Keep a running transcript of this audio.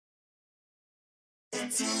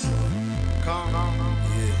Calm,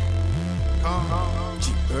 yeah. Calm,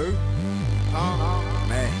 G-Bird. Calm,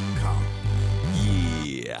 man, calm.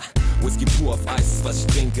 Yeah. Whisky pur auf Eis ist, was ich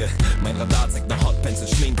trinke. Mein Radar zeigt nach Hotpants und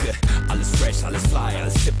Schminke. Alles fresh, alles fly,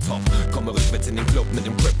 alles tipptopp. Komme rückwärts in den Club mit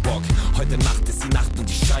dem Gripbock. Heute Nacht ist die Nacht und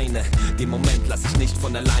die Scheine. Den Moment lass ich nicht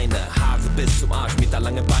von alleine. Haare bis zum Arsch,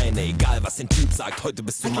 meterlange Beine. Egal was den Typ sagt, heute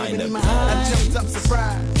bist du meine. I jumped up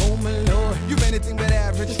surprised. Oh my lord, you anything but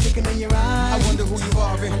average. Just looking in your eyes, I wonder who you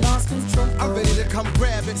are. I lost control. I'm ready to come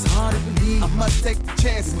grab it. It's hard to believe. I must take the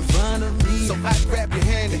chances in front of me. So I grab your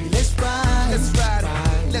hand and let's ride. Let's ride.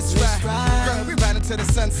 Let's ride. Girl, we riding to the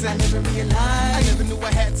sunset. I never realized. I never knew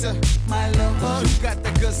I had to. My love, you got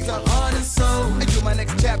that good stuff. Heart and soul. And you my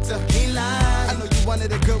next chapter. Ain't lie. I know you one of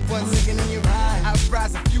the good ones. I'm looking in your eyes. I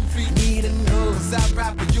rise a few feet. Need to know. Cause I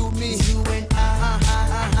ride for you, me. You and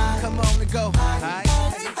I. Come on and go.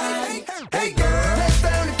 Hey girl, let's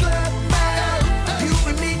burn the club out. You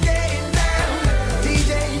and me getting down. DJ,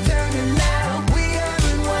 you turn it loud. We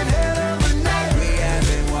having one hell of a night. We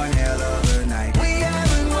having one hell of a night. We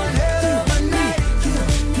having one hell of a night. You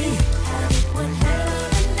and me having one hell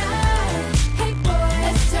of a night. Hey boy,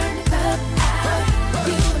 let's turn the club out.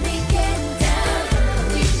 You and me getting down.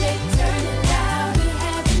 DJ, turn it loud. We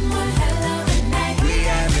having one hell of a night. We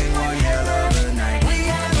having one hell of a night. We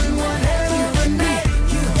having one hell of a night.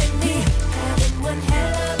 You and me having one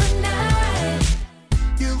hell of a night.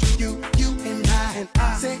 You and I.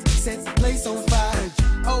 Set the place on fire.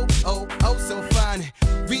 Oh, so fine.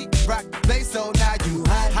 We rock the place, so now you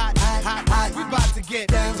hot. We about to get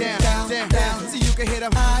down. So you can hit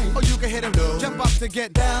them high, or you can hit them low. Jump up to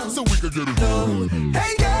get down, so we can get it low.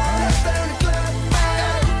 Hey girl, let's burn the club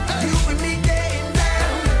out. You and me getting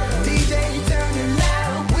down. DJ, you turn it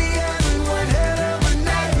loud. We having one hell of a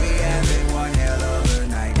night. We having one hell of a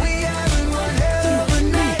night. We having one hell of a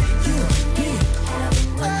night. You and me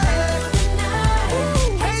having one hell of a night.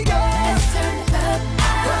 Hey girl, Let's turn the club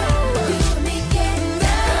out. You and me getting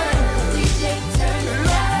down. DJ, turn it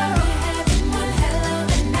loud. We having one hell of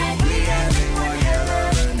a night. we having one hell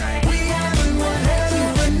of a night. We having one hell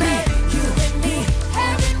of a night. You and me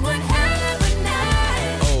having one hell of a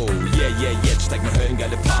night. Oh, yeah, jetzt steigt eine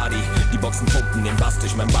höllengeile Party. Die Boxen pumpen den Bass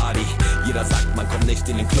durch mein Body. Jeder sagt, man kommt nicht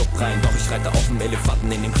in den Club rein. Doch ich reite auf dem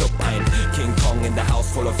Elefanten in den Club ein. King Kong in der Haus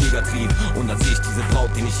voll auf Jägertrieb. Und dann sehe ich diese Braut,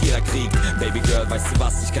 die nicht jeder kriegt. Baby Girl, weißt du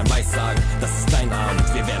was, ich kann weiß sagen. Das ist dein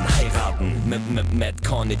Abend, wir werden heiraten. Mit Mad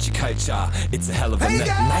Corniche Culture. It's a hell of a night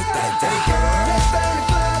that day. Hey girl, let's burn the